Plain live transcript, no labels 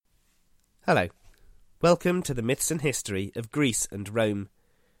Hello. Welcome to the Myths and History of Greece and Rome.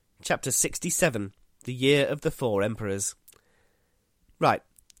 Chapter 67, The Year of the Four Emperors. Right,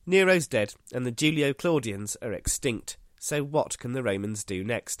 Nero's dead and the Julio-Claudians are extinct, so what can the Romans do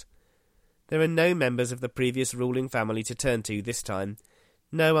next? There are no members of the previous ruling family to turn to this time,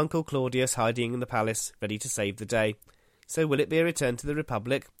 no Uncle Claudius hiding in the palace, ready to save the day. So will it be a return to the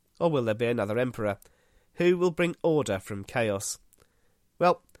Republic, or will there be another emperor? Who will bring order from chaos?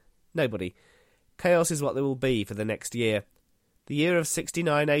 Well, nobody. Chaos is what there will be for the next year. The year of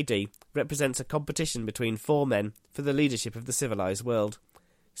 69 AD represents a competition between four men for the leadership of the civilized world.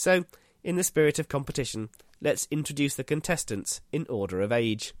 So, in the spirit of competition, let's introduce the contestants in order of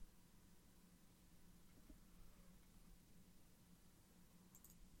age.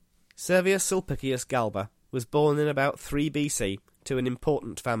 Servius Sulpicius Galba was born in about 3 BC to an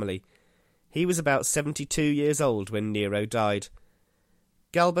important family. He was about 72 years old when Nero died.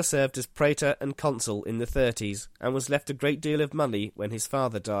 Galba served as praetor and consul in the 30s and was left a great deal of money when his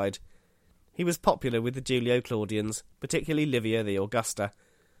father died. He was popular with the Julio-Claudians, particularly Livia the Augusta.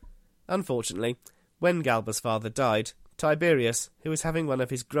 Unfortunately, when Galba's father died, Tiberius, who was having one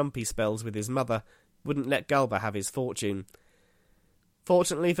of his grumpy spells with his mother, wouldn't let Galba have his fortune.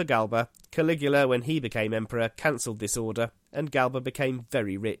 Fortunately for Galba, Caligula, when he became emperor, cancelled this order, and Galba became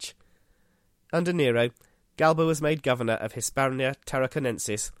very rich. Under Nero, Galba was made governor of Hispania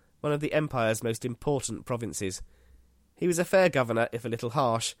Tarraconensis, one of the empire's most important provinces. He was a fair governor, if a little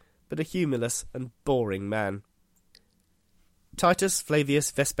harsh, but a humorless and boring man. Titus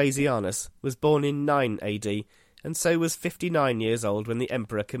Flavius Vespasianus was born in 9 AD, and so was 59 years old when the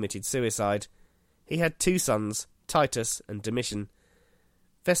emperor committed suicide. He had 2 sons, Titus and Domitian.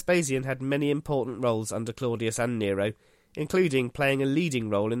 Vespasian had many important roles under Claudius and Nero, including playing a leading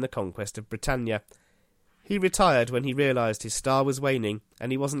role in the conquest of Britannia. He retired when he realised his star was waning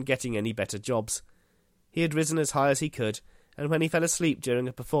and he wasn't getting any better jobs. He had risen as high as he could, and when he fell asleep during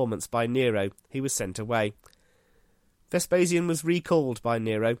a performance by Nero, he was sent away. Vespasian was recalled by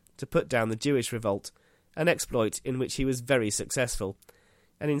Nero to put down the Jewish revolt, an exploit in which he was very successful,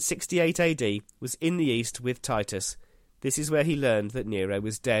 and in 68 AD was in the east with Titus. This is where he learned that Nero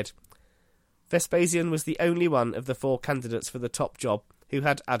was dead. Vespasian was the only one of the 4 candidates for the top job who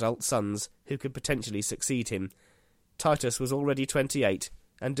had adult sons who could potentially succeed him. Titus was already 28,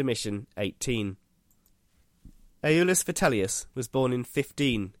 and Domitian 18. Aulus Vitellius was born in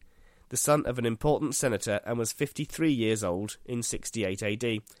 15, the son of an important senator, and was 53 years old in 68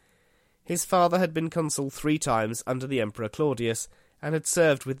 AD. His father had been consul 3 times under the Emperor Claudius, and had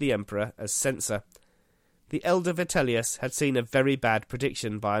served with the emperor as censor. The elder Vitellius had seen a very bad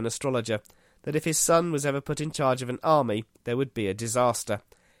prediction by an astrologer, that if his son was ever put in charge of an army, there would be a disaster.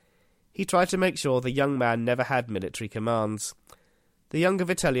 He tried to make sure the young man never had military commands. The younger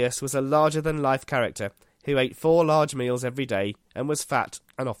Vitellius was a larger-than-life character, who ate 4 large meals every day, and was fat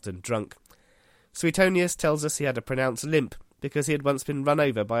and often drunk. Suetonius tells us he had a pronounced limp, because he had once been run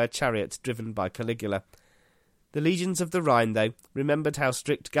over by a chariot driven by Caligula. The legions of the Rhine, though, remembered how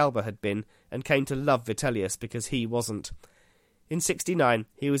strict Galba had been, and came to love Vitellius because he wasn't. In 69,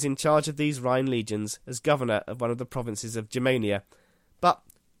 he was in charge of these Rhine legions as governor of one of the provinces of Germania, but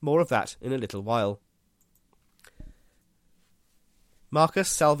more of that in a little while. Marcus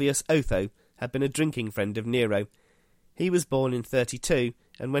Salvius Otho had been a drinking friend of Nero. He was born in 32,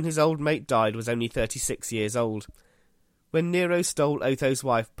 and when his old mate died was only 36 years old. When Nero stole Otho's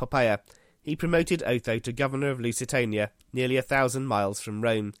wife Poppaea, he promoted Otho to governor of Lusitania, nearly 1,000 miles from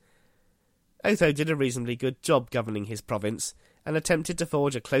Rome. Otho did a reasonably good job governing his province, and attempted to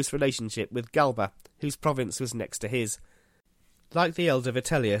forge a close relationship with Galba, whose province was next to his. Like the elder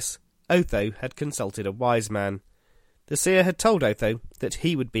Vitellius, Otho had consulted a wise man. The seer had told Otho that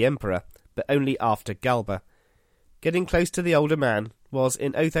he would be emperor, but only after Galba. Getting close to the older man was,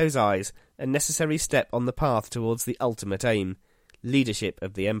 in Otho's eyes, a necessary step on the path towards the ultimate aim, leadership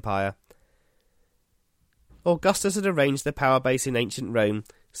of the empire. Augustus had arranged the power base in ancient Rome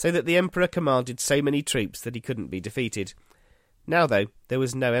so that the emperor commanded so many troops that he couldn't be defeated. Now, though, there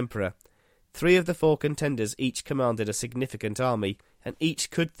was no emperor. 3 of the 4 contenders each commanded a significant army, and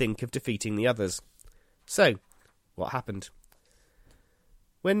each could think of defeating the others. So, what happened?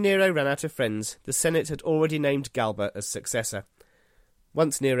 When Nero ran out of friends, the Senate had already named Galba as successor.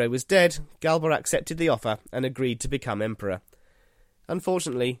 Once Nero was dead, Galba accepted the offer and agreed to become emperor.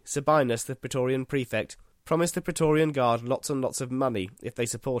 Unfortunately, Sabinus, the Praetorian prefect, promised the Praetorian Guard lots and lots of money if they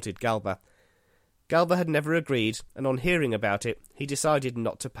supported Galba. Galba had never agreed, and on hearing about it, he decided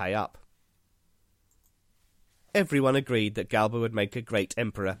not to pay up. Everyone agreed that Galba would make a great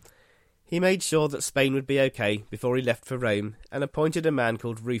emperor. He made sure that Spain would be okay before he left for Rome and appointed a man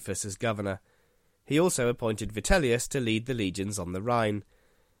called Rufus as governor. He also appointed Vitellius to lead the legions on the Rhine.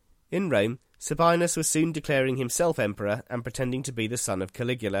 In Rome, Sabinus was soon declaring himself emperor and pretending to be the son of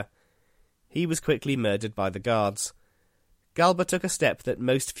Caligula. He was quickly murdered by the guards. Galba took a step that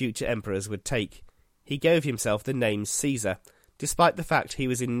most future emperors would take. He gave himself the name Caesar, despite the fact he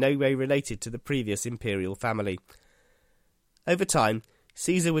was in no way related to the previous imperial family. Over time,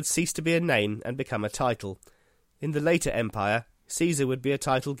 Caesar would cease to be a name and become a title. In the later empire, Caesar would be a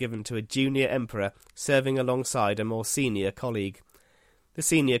title given to a junior emperor serving alongside a more senior colleague. The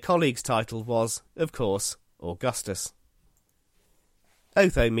senior colleague's title was, of course, Augustus.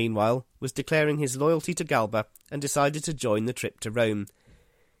 Otho, meanwhile, was declaring his loyalty to Galba and decided to join the trip to Rome.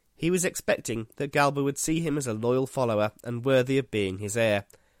 He was expecting that Galba would see him as a loyal follower and worthy of being his heir.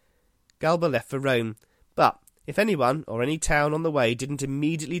 Galba left for Rome, but if anyone or any town on the way didn't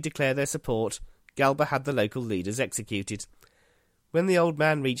immediately declare their support, Galba had the local leaders executed. When the old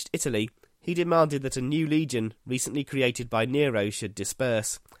man reached Italy, he demanded that a new legion, recently created by Nero, should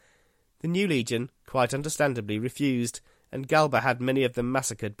disperse. The new legion, quite understandably, refused, and Galba had many of them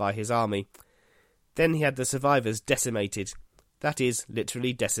massacred by his army. Then he had the survivors decimated. That is,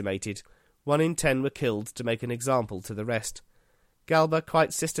 literally decimated. 1 in 10 were killed to make an example to the rest. Galba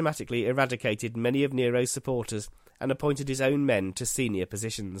quite systematically eradicated many of Nero's supporters and appointed his own men to senior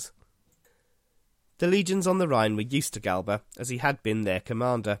positions. The legions on the Rhine were used to Galba, as he had been their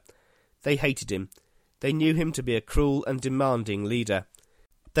commander. They hated him. They knew him to be a cruel and demanding leader.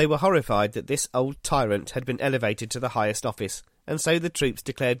 They were horrified that this old tyrant had been elevated to the highest office, and so the troops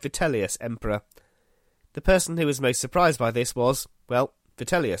declared Vitellius emperor. The person who was most surprised by this was, well,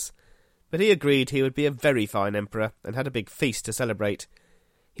 Vitellius. But he agreed he would be a very fine emperor, and had a big feast to celebrate.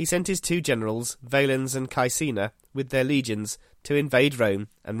 He sent his 2 generals, Valens and Caecina, with their legions, to invade Rome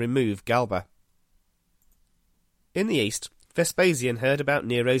and remove Galba. In the east, Vespasian heard about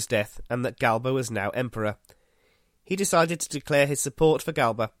Nero's death and that Galba was now emperor. He decided to declare his support for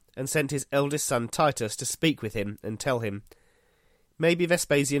Galba and sent his eldest son Titus to speak with him and tell him. Maybe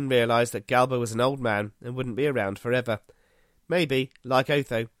Vespasian realised that Galba was an old man and wouldn't be around forever. Maybe, like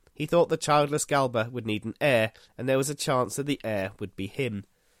Otho, he thought the childless Galba would need an heir, and there was a chance that the heir would be him.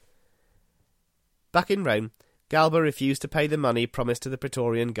 Back in Rome, Galba refused to pay the money promised to the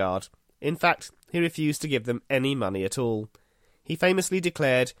Praetorian Guard. In fact, he refused to give them any money at all. He famously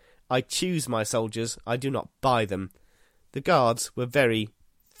declared, "I choose my soldiers, I do not buy them." The guards were very,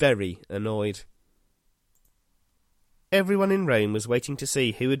 very annoyed. Everyone in Rome was waiting to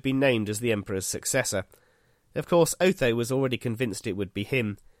see who would be named as the emperor's successor. Of course, Otho was already convinced it would be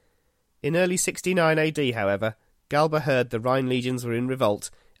him. In early 69 AD, however, Galba heard the Rhine legions were in revolt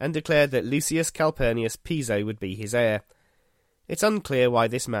and declared that Lucius Calpurnius Piso would be his heir. It's unclear why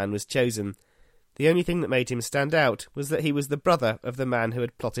this man was chosen. The only thing that made him stand out was that he was the brother of the man who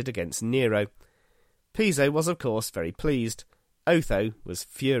had plotted against Nero. Piso was, of course, very pleased. Otho was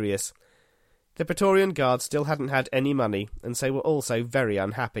furious. The Praetorian Guard still hadn't had any money, and so were also very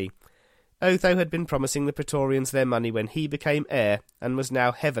unhappy. Otho had been promising the Praetorians their money when he became heir, and was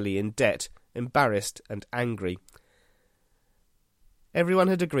now heavily in debt, embarrassed and angry. Everyone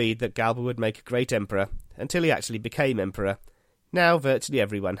had agreed that Galba would make a great emperor, until he actually became emperor. Now virtually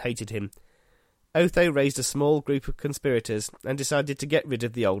everyone hated him. Otho raised a small group of conspirators and decided to get rid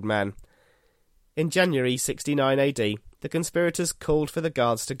of the old man. In January 69 AD, the conspirators called for the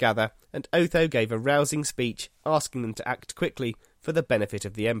guards to gather, and Otho gave a rousing speech asking them to act quickly for the benefit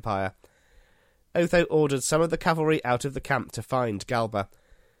of the empire. Otho ordered some of the cavalry out of the camp to find Galba.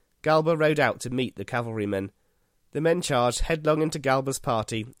 Galba rode out to meet the cavalrymen. The men charged headlong into Galba's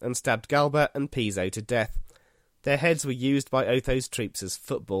party and stabbed Galba and Piso to death. Their heads were used by Otho's troops as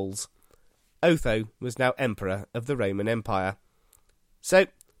footballs. Otho was now emperor of the Roman Empire. So,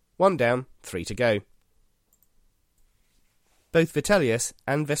 1 down, 3 to go. Both Vitellius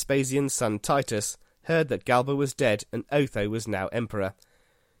and Vespasian's son Titus heard that Galba was dead and Otho was now emperor.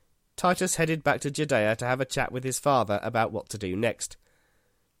 Titus headed back to Judea to have a chat with his father about what to do next.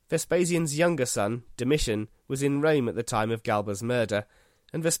 Vespasian's younger son, Domitian, was in Rome at the time of Galba's murder,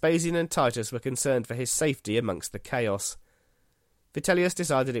 and Vespasian and Titus were concerned for his safety amongst the chaos. Vitellius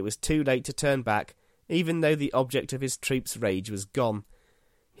decided it was too late to turn back, even though the object of his troops' rage was gone.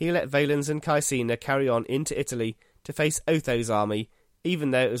 He let Valens and Caecina carry on into Italy to face Otho's army,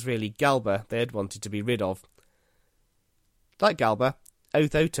 even though it was really Galba they had wanted to be rid of. Like Galba,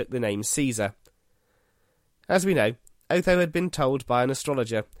 Otho took the name Caesar. As we know, Otho had been told by an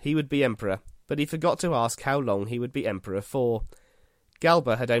astrologer he would be emperor, but he forgot to ask how long he would be emperor for.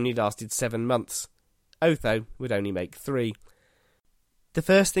 Galba had only lasted 7 months. Otho would only make 3. The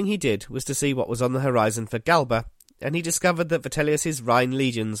first thing he did was to see what was on the horizon for Galba, and he discovered that Vitellius's Rhine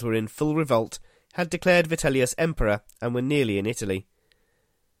legions were in full revolt, had declared Vitellius emperor, and were nearly in Italy.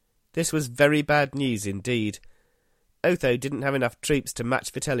 This was very bad news indeed. Otho didn't have enough troops to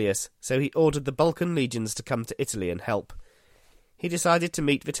match Vitellius, so he ordered the Balkan legions to come to Italy and help. He decided to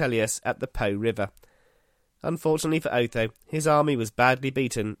meet Vitellius at the Po River. Unfortunately for Otho, his army was badly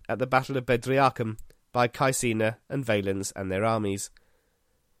beaten at the Battle of Bedriacum by Caecina and Valens and their armies.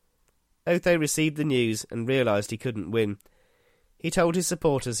 Otho received the news and realised he couldn't win. He told his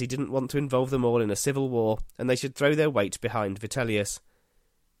supporters he didn't want to involve them all in a civil war, and they should throw their weight behind Vitellius.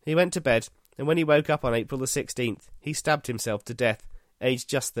 He went to bed, and when he woke up on April the 16th, he stabbed himself to death, aged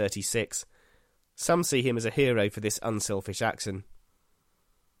just 36. Some see him as a hero for this unselfish action.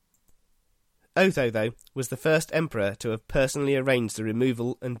 Otho, though, was the first emperor to have personally arranged the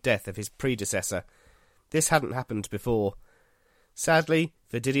removal and death of his predecessor. This hadn't happened before. Sadly,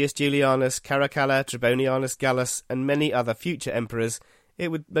 for Didius Julianus, Caracalla, Trebonianus Gallus, and many other future emperors, it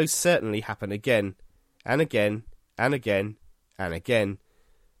would most certainly happen again, and again, and again, and again.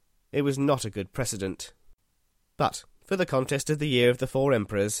 It was not a good precedent. But, for the contest of the year of the 4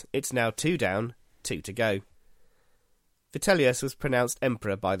 emperors, it's now 2 down, 2 to go. Vitellius was pronounced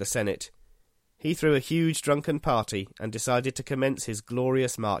emperor by the Senate. He threw a huge drunken party and decided to commence his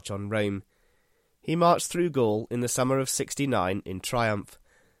glorious march on Rome. He marched through Gaul in the summer of 69 in triumph.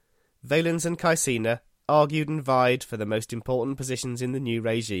 Valens and Caecina argued and vied for the most important positions in the new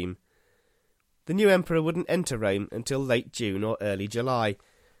regime. The new emperor wouldn't enter Rome until late June or early July.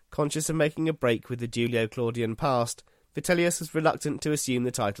 Conscious of making a break with the Julio-Claudian past, Vitellius was reluctant to assume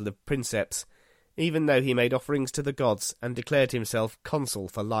the title of princeps, even though he made offerings to the gods and declared himself consul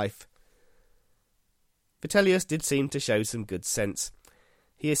for life. Vitellius did seem to show some good sense.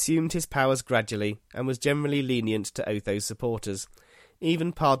 He assumed his powers gradually and was generally lenient to Otho's supporters,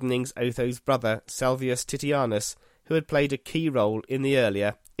 even pardoning Otho's brother Salvius Titianus, who had played a key role in the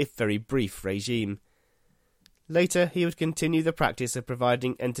earlier, if very brief, regime. Later he would continue the practice of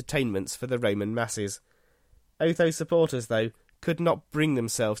providing entertainments for the Roman masses. Otho's supporters, though, could not bring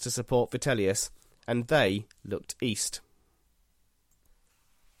themselves to support Vitellius, and they looked east.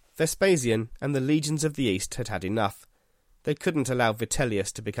 Vespasian and the legions of the east had had enough. They couldn't allow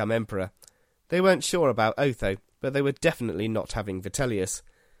Vitellius to become emperor. They weren't sure about Otho, but they were definitely not having Vitellius.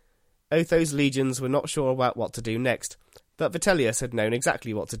 Otho's legions were not sure about what to do next, but Vitellius had known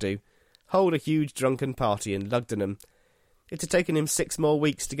exactly what to do: hold a huge drunken party in Lugdunum. It had taken him 6 more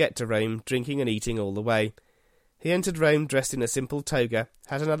weeks to get to Rome, drinking and eating all the way. He entered Rome dressed in a simple toga,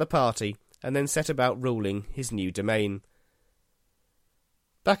 had another party, and then set about ruling his new domain.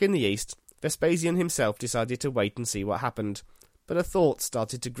 Back in the east, Vespasian himself decided to wait and see what happened, but a thought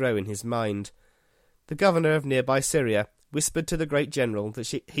started to grow in his mind. The governor of nearby Syria whispered to the great general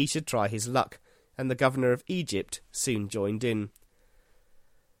that he should try his luck, and the governor of Egypt soon joined in.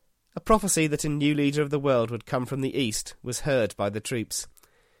 A prophecy that a new leader of the world would come from the east was heard by the troops.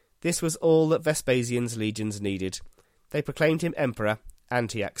 This was all that Vespasian's legions needed. They proclaimed him emperor,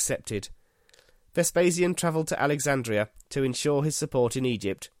 and he accepted. Vespasian travelled to Alexandria to ensure his support in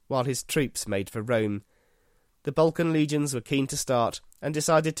Egypt, while his troops made for Rome. The Balkan legions were keen to start, and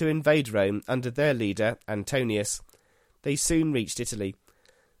decided to invade Rome under their leader, Antonius. They soon reached Italy.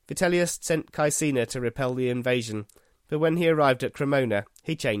 Vitellius sent Caecina to repel the invasion, but when he arrived at Cremona,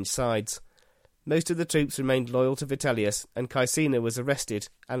 he changed sides. Most of the troops remained loyal to Vitellius, and Caecina was arrested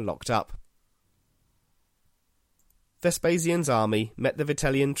and locked up. Vespasian's army met the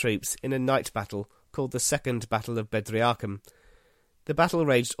Vitellian troops in a night battle called the Second Battle of Bedriacum. The battle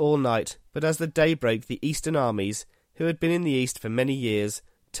raged all night, but as the day broke, the eastern armies, who had been in the east for many years,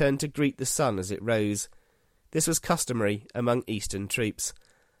 turned to greet the sun as it rose. This was customary among eastern troops.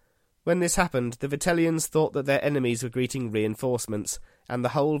 When this happened, the Vitellians thought that their enemies were greeting reinforcements, and the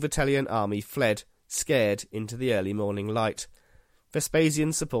whole Vitellian army fled, scared, into the early morning light.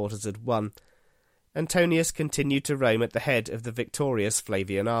 Vespasian's supporters had won. Antonius continued to roam at the head of the victorious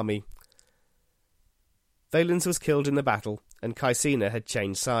Flavian army. Valens was killed in the battle, and Caecina had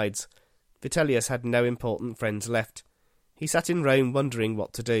changed sides. Vitellius had no important friends left. He sat in Rome wondering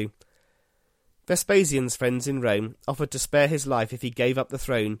what to do. Vespasian's friends in Rome offered to spare his life if he gave up the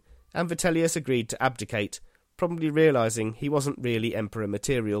throne, and Vitellius agreed to abdicate, probably realising he wasn't really emperor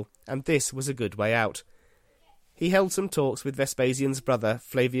material, and this was a good way out. He held some talks with Vespasian's brother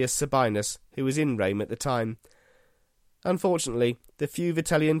Flavius Sabinus, who was in Rome at the time. Unfortunately, the few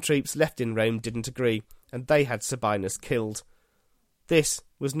Vitellian troops left in Rome didn't agree, and they had Sabinus killed. This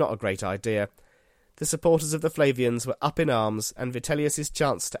was not a great idea. The supporters of the Flavians were up in arms, and Vitellius's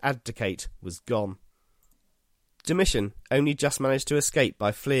chance to abdicate was gone. Domitian only just managed to escape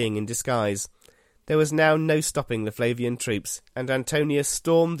by fleeing in disguise. There was now no stopping the Flavian troops, and Antonius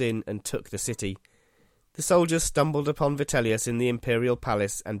stormed in and took the city. The soldiers stumbled upon Vitellius in the imperial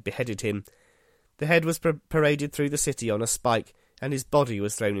palace and beheaded him. The head was paraded through the city on a spike, and his body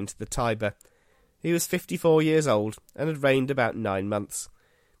was thrown into the Tiber. He was 54 years old, and had reigned about 9 months.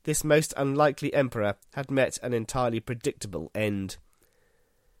 This most unlikely emperor had met an entirely predictable end.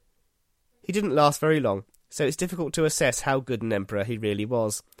 He didn't last very long, so it's difficult to assess how good an emperor he really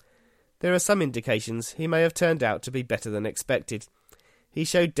was. There are some indications he may have turned out to be better than expected. He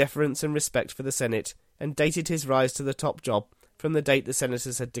showed deference and respect for the Senate, and dated his rise to the top job from the date the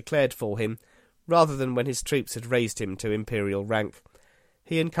senators had declared for him, rather than when his troops had raised him to imperial rank.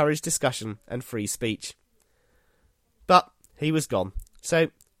 He encouraged discussion and free speech. But he was gone, so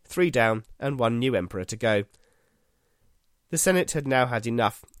 3 down and 1 new emperor to go. The Senate had now had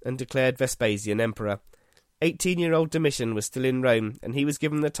enough, and declared Vespasian emperor. 18-year-old Domitian was still in Rome, and he was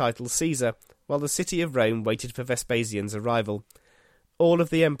given the title Caesar, while the city of Rome waited for Vespasian's arrival. All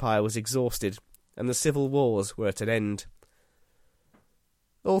of the empire was exhausted, and the civil wars were at an end.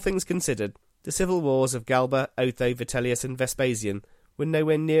 All things considered, the civil wars of Galba, Otho, Vitellius and Vespasian were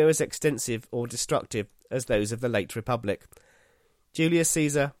nowhere near as extensive or destructive as those of the late Republic. Julius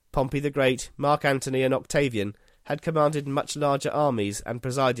Caesar, Pompey the Great, Mark Antony and Octavian had commanded much larger armies and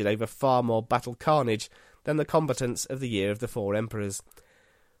presided over far more battle carnage than the combatants of the year of the 4 emperors.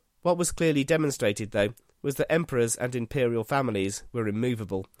 What was clearly demonstrated, though, was that emperors and imperial families were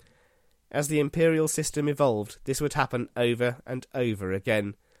immovable. As the imperial system evolved, this would happen over and over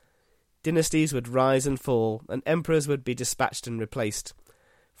again. Dynasties would rise and fall, and emperors would be dispatched and replaced.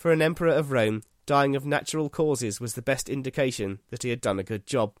 For an emperor of Rome, dying of natural causes was the best indication that he had done a good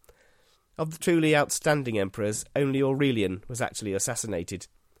job. Of the truly outstanding emperors, only Aurelian was actually assassinated.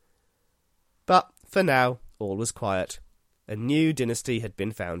 But, for now, all was quiet. A new dynasty had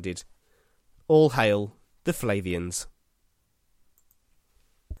been founded. All hail the Flavians.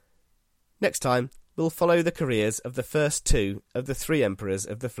 Next time, we'll follow the careers of the first 2 of the 3 emperors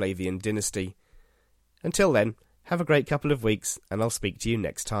of the Flavian dynasty. Until then, have a great couple of weeks, and I'll speak to you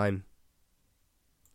next time.